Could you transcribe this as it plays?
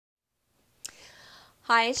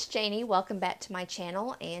Hi, it's Janie. Welcome back to my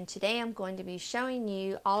channel, and today I'm going to be showing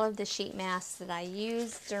you all of the sheet masks that I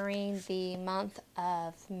used during the month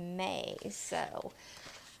of May. So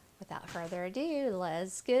without further ado,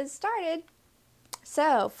 let's get started.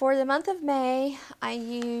 So for the month of May, I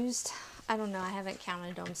used, I don't know, I haven't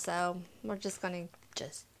counted them, so we're just going to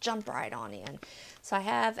jump right on in. So I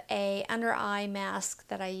have a under eye mask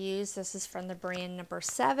that I use. This is from the brand number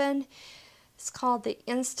 7. It's called the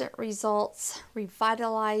Instant Results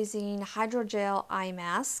Revitalizing Hydrogel Eye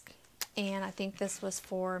Mask, and I think this was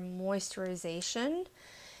for moisturization.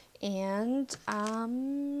 And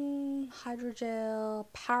hydrogel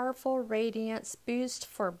powerful radiance boost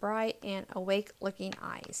for bright and awake looking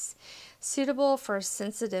eyes, suitable for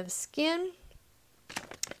sensitive skin.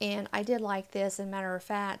 And I did like this. As a matter of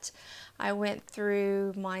fact, I went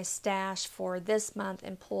through my stash for this month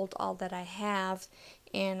and pulled all that I have,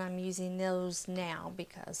 and I'm using those now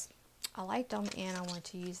because I liked them and I want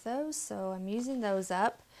to use those, so I'm using those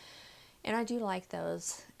up. And I do like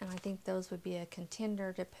those, and I think those would be a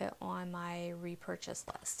contender to put on my repurchase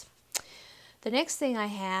list. The next thing I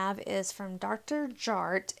have is from Dr.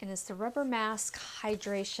 Jart, and it's the Rubber Mask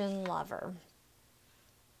Hydration Lover.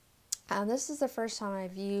 This is the first time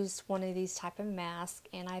I've used one of these type of masks,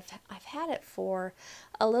 and I've had it for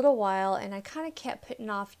a little while, and I kind of kept putting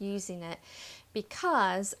off using it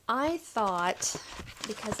because I thought,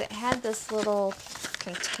 because it had this little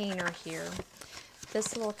container here,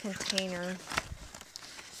 this little container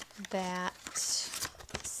that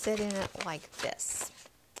sit in it like this.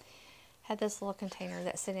 Had this little container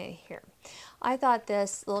that sit in here. I thought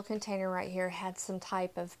this little container right here had some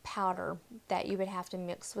type of powder that you would have to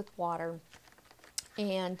mix with water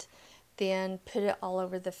and then put it all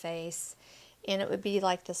over the face, and it would be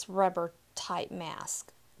like this rubber type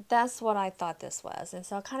mask. That's what I thought this was, and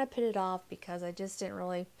so I kind of put it off because I just didn't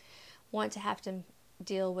really want to have to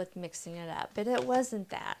deal with mixing it up. But it wasn't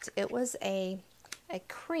that. It was a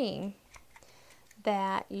cream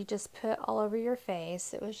that you just put all over your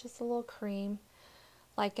face. It was just a little cream,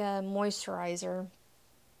 like a moisturizer.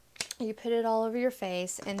 You put it all over your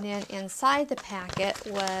face, and then inside the packet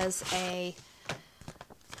was a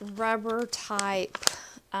rubber type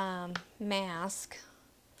mask,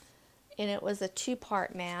 and it was a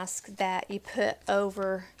 2-part mask that you put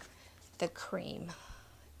over the cream,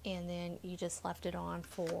 and then you just left it on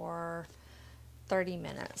for 30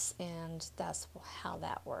 minutes, and that's how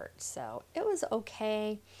that worked. So it was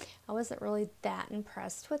okay. I wasn't really that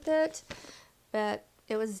impressed with it, but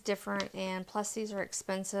it was different, and plus these are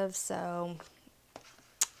expensive, so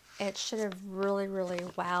it should have really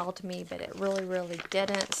wowed me, but it really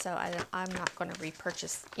didn't. So I'm not going to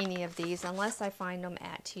repurchase any of these unless I find them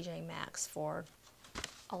at TJ Maxx for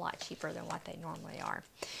a lot cheaper than what they normally are.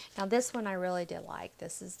 Now this one I really did like.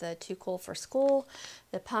 This is the Too Cool for School,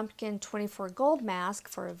 the Pumpkin 24 Gold Mask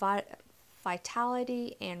for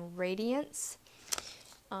Vitality and Radiance.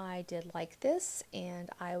 I did like this, and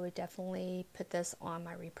I would definitely put this on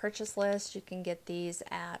my repurchase list. You can get these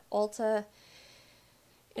at Ulta,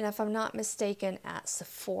 and if I'm not mistaken, at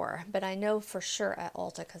Sephora, but I know for sure at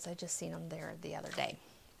Ulta because I just seen them there the other day.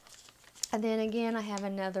 And then again, I have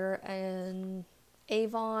another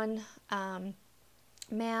Avon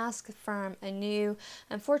mask from Anew.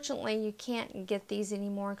 Unfortunately, you can't get these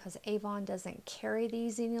anymore because Avon doesn't carry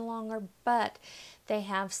these any longer, but they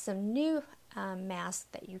have some new masks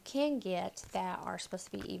that you can get that are supposed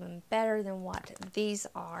to be even better than what these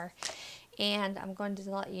are. And I'm going to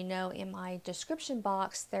let you know, in my description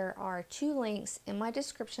box, there are 2 links in my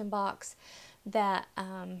description box that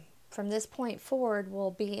from this point forward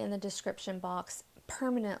will be in the description box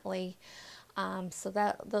permanently. So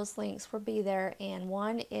that those links will be there, and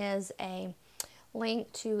one is a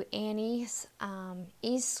link to Annie's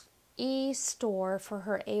e-store for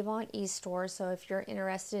her Avon e-store. So if you're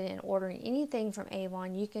interested in ordering anything from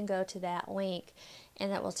Avon, you can go to that link,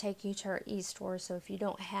 and that will take you to her e-store. So if you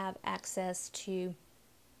don't have access to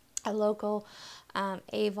a local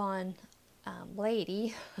Avon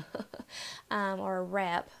lady or a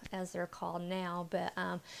rep, as they're called now, but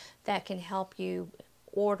that can help you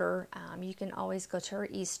order, you can always go to her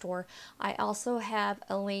e-store. I also have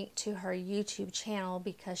a link to her YouTube channel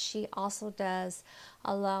because she also does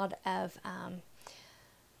a lot of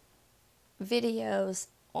videos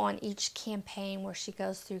on each campaign where she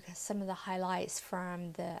goes through some of the highlights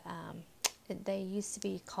from the they used to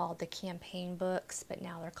be called the campaign books, but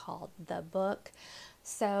now they're called the book.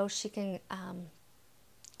 So she can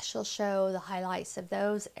she'll show the highlights of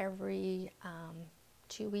those every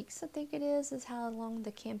 2 weeks, I think it is how long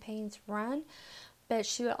the campaigns run. But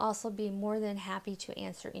she would also be more than happy to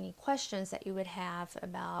answer any questions that you would have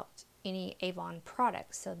about any Avon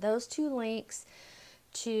products. So those two links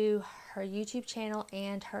to her YouTube channel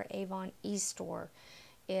and her Avon e-store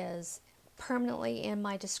is permanently in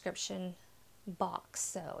my description box.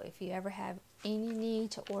 So if you ever have any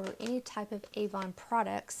need to order any type of Avon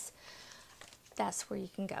products, that's where you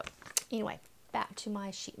can go. Anyway, back to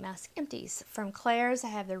my sheet mask empties. From Claire's, I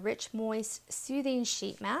have the Rich Moist Soothing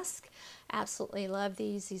Sheet Mask. Absolutely love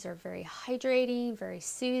these. These are very hydrating, very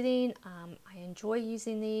soothing. I enjoy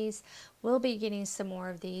using these. We'll be getting some more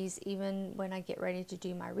of these even when I get ready to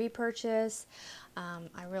do my repurchase.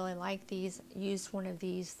 I really like these. Used one of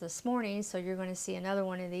these this morning, so you're going to see another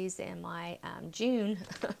one of these in my June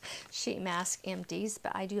sheet mask empties,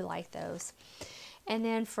 but I do like those. And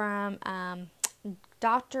then from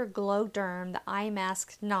Dr. Glow Derm, the Eye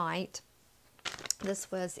Mask Night. This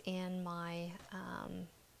was in my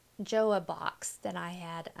JOA box that I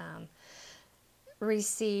had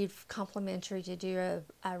received complimentary to do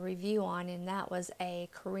a review on, and that was a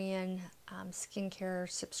Korean skincare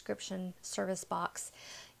subscription service box,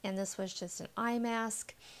 and this was just an eye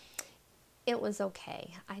mask. It was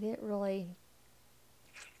okay.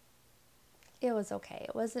 It was okay.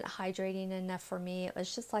 It wasn't hydrating enough for me. It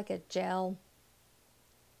was just like a gel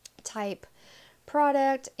type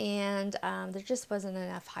product, and there just wasn't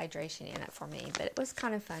enough hydration in it for me, but it was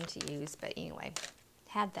kind of fun to use. But anyway,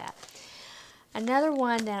 had that. Another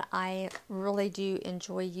one that I really do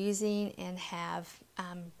enjoy using and have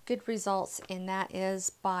good results in, that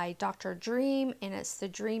is by Dr. Dream, and it's the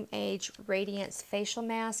Dream Age Radiance Facial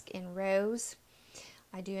Mask in Rose.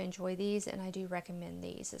 I do enjoy these, and I do recommend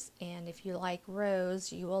these. And if you like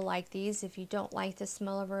rose, you will like these. If you don't like the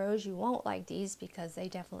smell of rose, you won't like these, because they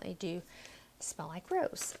definitely do smell like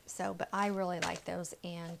rose. So, but I really like those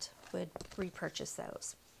and would repurchase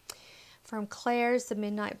those. From Claire's, the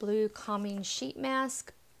Midnight Blue Calming Sheet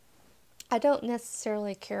Mask. I don't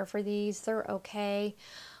necessarily care for these. They're okay.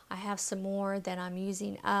 I have some more that I'm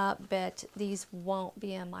using up, but these won't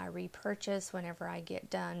be in my repurchase whenever I get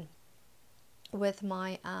done with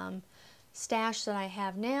my stash that I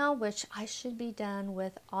have now, which I should be done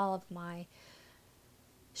with all of my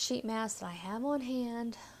sheet masks that I have on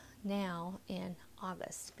hand now in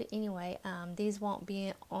August. But anyway, these won't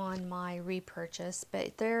be on my repurchase,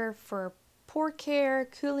 but they're for pore care,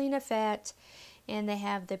 cooling effect, and they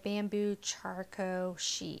have the bamboo charcoal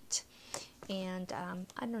sheet. And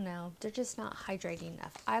I don't know, they're just not hydrating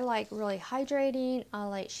enough. I like really hydrating. I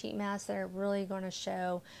like sheet masks that are really going to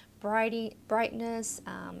show brightness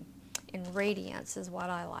and radiance is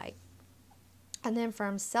what I like. And then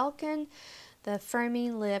from Selkin, the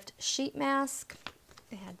Firming Lift Sheet Mask.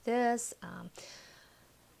 I had this.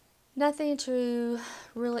 Nothing to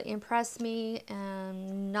really impress me,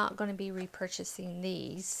 and not going to be repurchasing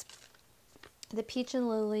these. The Peach and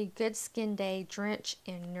Lily Good Skin Day Drench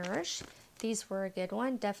and Nourish. These were a good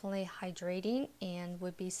one, definitely hydrating, and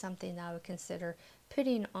would be something that I would consider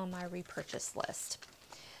putting on my repurchase list.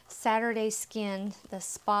 Saturday Skin, the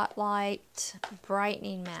Spotlight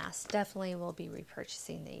Brightening Mask. Definitely will be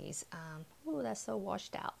repurchasing these. Oh, that's so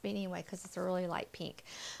washed out. But anyway, because it's a really light pink.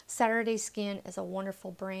 Saturday Skin is a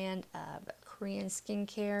wonderful brand of Korean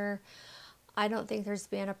skincare. I don't think there's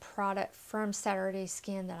been a product from Saturday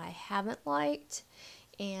Skin that I haven't liked.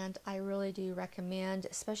 And I really do recommend,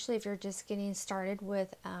 especially if you're just getting started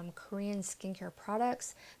with Korean skincare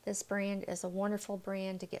products. This brand is a wonderful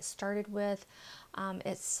brand to get started with.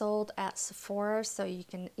 It's sold at Sephora, so you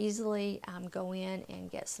can easily go in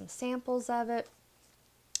and get some samples of it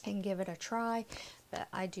and give it a try. But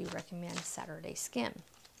I do recommend Saturday Skin.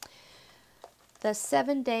 The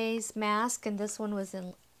 7 Days Mask, and this one was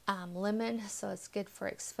in lemon, so it's good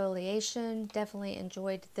for exfoliation. Definitely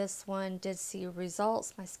enjoyed this one. Did see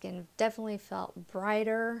results. My skin definitely felt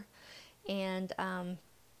brighter, and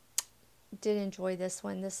did enjoy this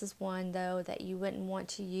one. This is one though that you wouldn't want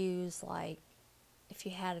to use, like if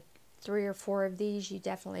you had 3 or 4 of these, you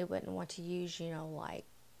definitely wouldn't want to use, you know, like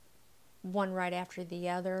one right after the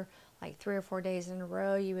other, like 3 or 4 days in a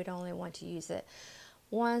row. You would only want to use it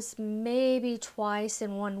once, maybe twice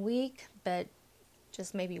in 1 week, but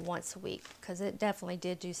just maybe once a week, because it definitely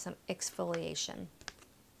did do some exfoliation.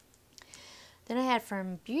 Then I had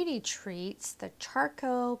from Beauty Treats the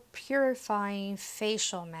Charcoal Purifying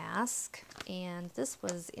Facial Mask, and this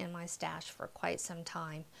was in my stash for quite some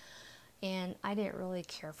time, and I didn't really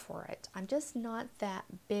care for it. I'm just not that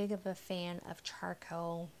big of a fan of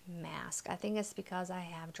charcoal mask. I think it's because I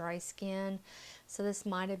have dry skin, so this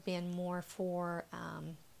might have been more for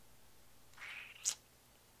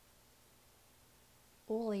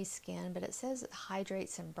oily skin, but it says it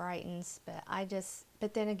hydrates and brightens,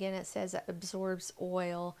 but then again it says it absorbs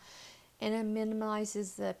oil, and it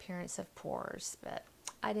minimizes the appearance of pores, but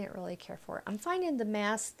I didn't really care for it. I'm finding the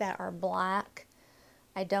masks that are black,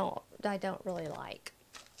 I don't really like.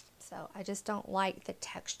 So I just don't like the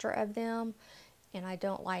texture of them, and I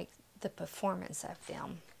don't like the performance of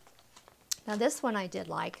them. Now this one I did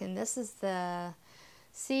like, and this is the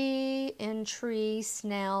Sea and Tree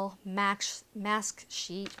Snail Mask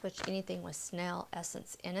Sheet, which anything with snail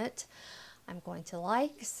essence in it I'm going to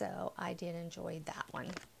like, so I did enjoy that one.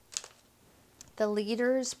 The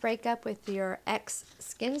leaders break up with your ex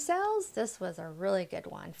skin cells. This was a really good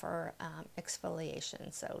one for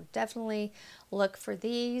exfoliation, so definitely look for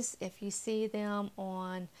these if you see them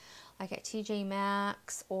on, like at TJ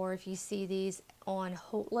Maxx, or if you see these on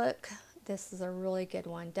Hotlook. This is a really good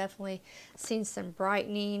one. Definitely seen some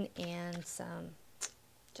brightening and some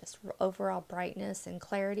just overall brightness and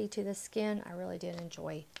clarity to the skin. I really did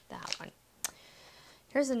enjoy that one.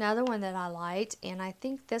 Here's another one that I liked, and I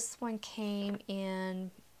think this one came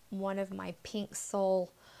in one of my Pink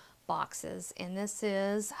Soul boxes, and this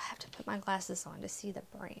is, I have to put my glasses on to see the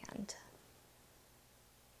brand.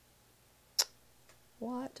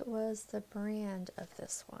 What was the brand of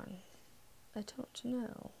this one? I don't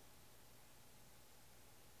know.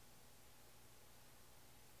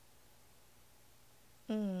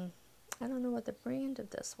 I don't know what the brand of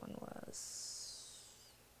this one was.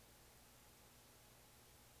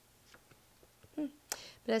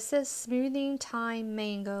 But it says Smoothing Time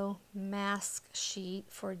Mango Mask Sheet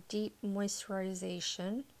for Deep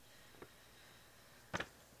Moisturization.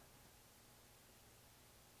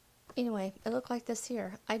 Anyway, it looked like this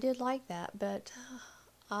here. I did like that, but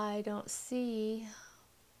I don't see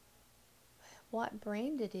what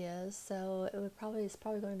brand it is, so it's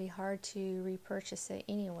probably going to be hard to repurchase it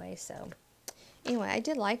anyway. So anyway, I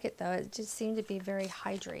did like it though. It just seemed to be very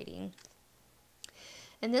hydrating.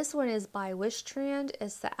 And this one is by Wish Trend.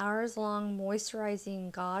 It's the Hours Long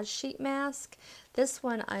Moisturizing Gauze Sheet Mask. This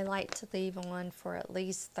one I like to leave on for at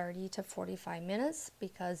least 30 to 45 minutes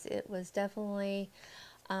because it was definitely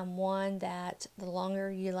one that the longer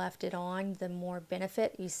you left it on, the more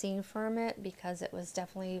benefit you seen from it, because it was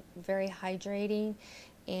definitely very hydrating,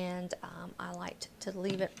 and I liked to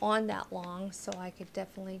leave it on that long so I could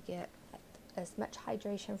definitely get as much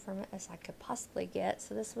hydration from it as I could possibly get.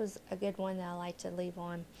 So this was a good one that I like to leave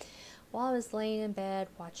on while I was laying in bed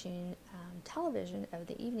watching television of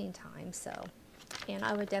the evening time. So, and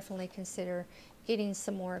I would definitely consider getting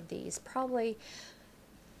some more of these, probably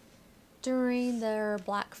during their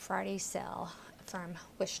Black Friday sale from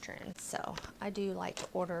Wish Trend. So I do like to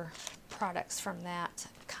order products from that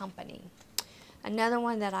company. Another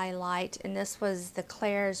one that I liked, and this was the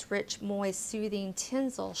Klairs Rich Moist Soothing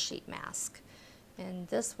Tinsel Sheet Mask. And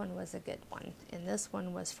this one was a good one. And this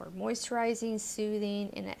one was for moisturizing,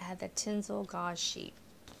 soothing, and it had the tinsel gauze sheet.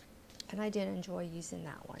 And I did enjoy using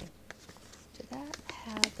that one. Did that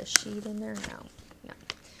have the sheet in there? No. No.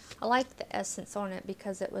 I liked the essence on it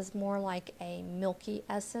because it was more like a milky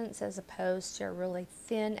essence as opposed to a really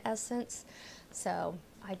thin essence. So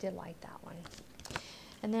I did like that one.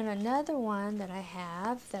 And then another one that I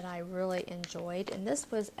have that I really enjoyed, and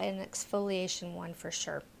this was an exfoliation one for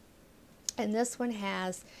sure. And this one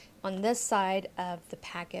has, on this side of the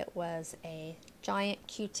packet was a giant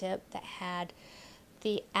Q-tip that had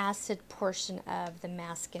the acid portion of the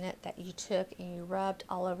mask in it that you took and you rubbed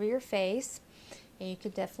all over your face. And you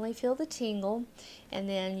could definitely feel the tingle, and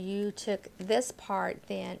then you took this part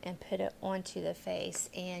then and put it onto the face,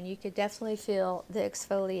 and you could definitely feel the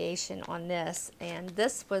exfoliation on this. And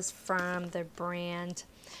this was from the brand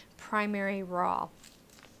Primary Raw,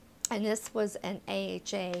 and this was an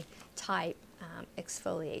AHA type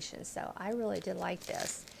exfoliation, so I really did like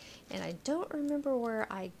this. And I don't remember where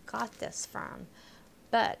I got this from,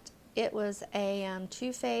 but it was a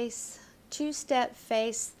two-step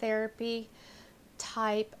face therapy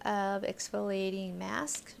type of exfoliating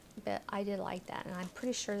mask, but I did like that, and I'm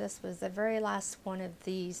pretty sure this was the very last one of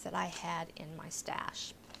these that I had in my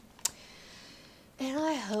stash. And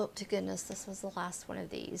I hope to goodness this was the last one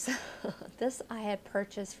of these. This I had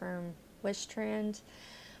purchased from Wish Trend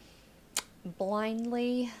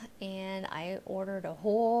blindly, and I ordered a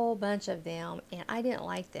whole bunch of them, and I didn't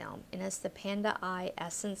like them. And it's the Panda Eye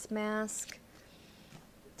Essence Mask.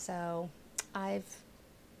 So I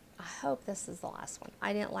hope this is the last one.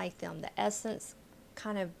 I didn't like them. The essence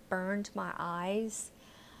kind of burned my eyes,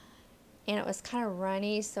 and it was kind of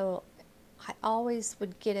runny, so I always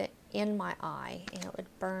would get it in my eye, and it would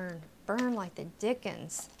burn like the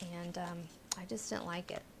dickens, and I just didn't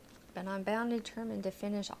like it. But I'm bound and determined to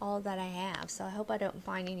finish all that I have, so I hope I don't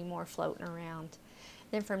find any more floating around.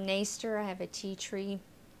 Then from Naster, I have a tea tree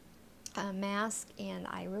mask, and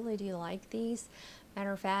I really do like these.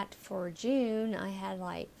 Matter of fact, for June I had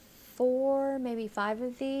like 4, maybe 5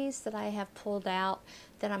 of these that I have pulled out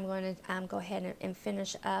that I'm going to go ahead and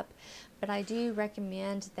finish up. But I do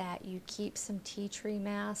recommend that you keep some tea tree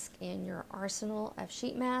mask in your arsenal of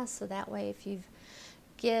sheet masks, so that way if you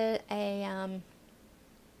get a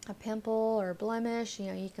pimple or blemish, you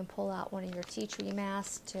know, you can pull out one of your tea tree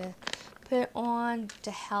masks to put on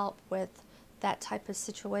to help with that type of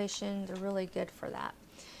situation. They're really good for that.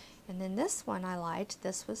 And then this one I liked.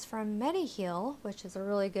 This was from Mediheal, which is a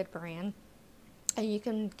really good brand. And you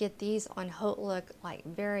can get these on Hotlook like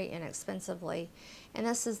very inexpensively. And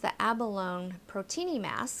this is the Abalone Protini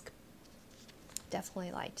mask.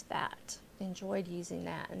 Definitely liked that. Enjoyed using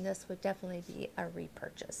that. And this would definitely be a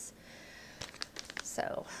repurchase.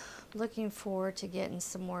 So, looking forward to getting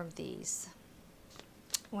some more of these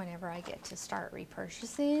whenever I get to start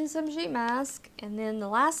repurchasing some sheet mask. And then the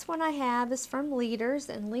last one I have is from Leaders,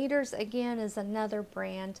 and Leaders again is another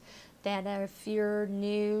brand that if you're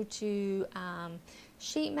new to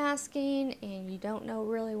sheet masking and you don't know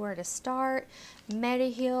really where to start,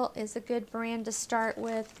 Mediheal is a good brand to start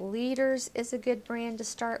with. Leaders is a good brand to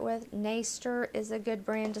start with. Naster is a good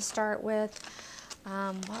brand to start with.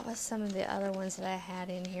 What was some of the other ones that I had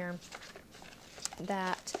in here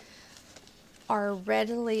that are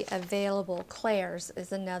readily available? Claire's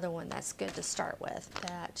is another one that's good to start with,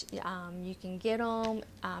 that you can get them.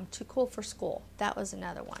 Too Cool for School, that was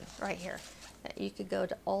another one right here that you could go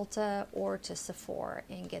to Ulta or to Sephora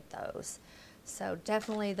and get those. So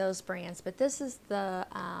definitely those brands. But this is the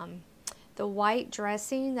white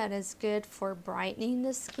dressing that is good for brightening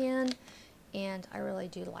the skin, and I really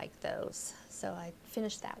do like those. So I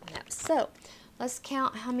finished that one up. So let's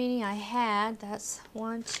count how many I had. That's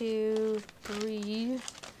 1, 2, 3,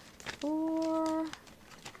 4,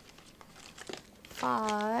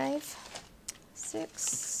 5, 6,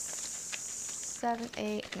 7,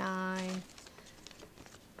 8, 9,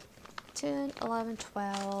 10, 11,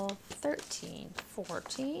 12, 13,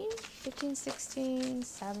 14, 15, 16,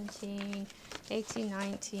 17, 18,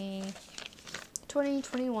 19, 20,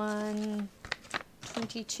 21,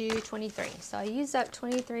 22, 23. So I used up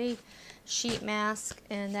 23 sheet masks,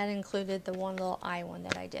 and that included the one little eye one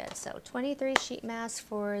that I did. So 23 sheet masks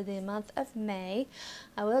for the month of May.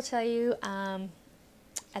 I will tell you,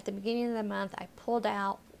 at the beginning of the month, I pulled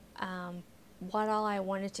out what all I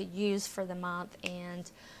wanted to use for the month, and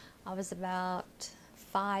I was about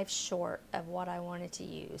 5 short of what I wanted to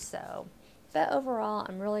use. So, but overall,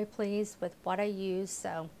 I'm really pleased with what I used.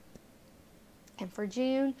 So, and for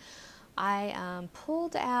June, I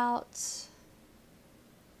pulled out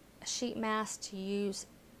a sheet mask to use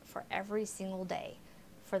for every single day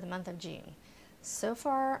for the month of June. So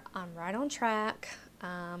far, I'm right on track.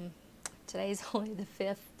 Today's only the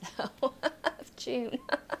 5th though, of June.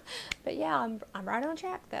 But yeah, I'm right on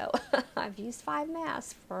track though. I've used 5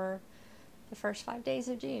 masks for the first 5 days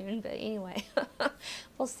of June. But anyway,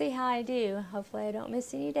 we'll see how I do. Hopefully I don't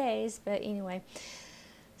miss any days. But anyway,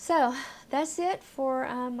 so that's it for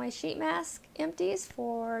my sheet mask empties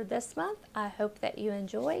for this month. I hope that you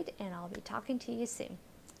enjoyed, and I'll be talking to you soon.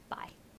 Bye.